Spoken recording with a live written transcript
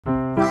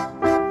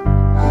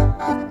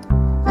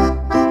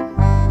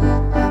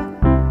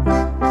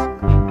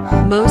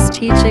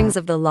teachings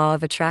of the law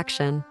of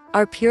attraction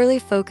are purely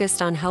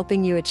focused on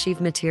helping you achieve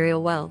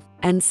material wealth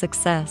and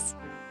success.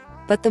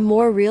 But the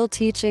more real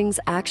teachings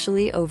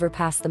actually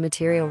overpass the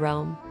material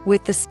realm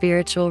with the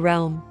spiritual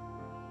realm.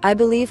 I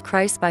believe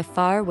Christ by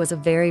far was a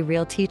very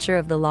real teacher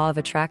of the law of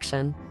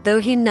attraction, though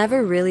he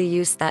never really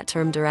used that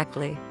term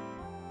directly.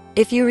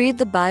 If you read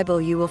the Bible,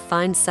 you will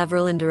find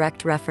several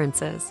indirect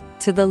references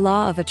to the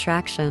law of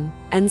attraction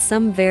and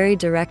some very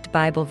direct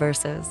Bible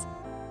verses.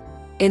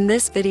 In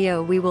this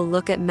video, we will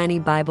look at many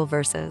Bible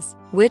verses,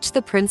 which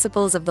the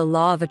principles of the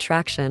law of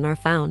attraction are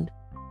found.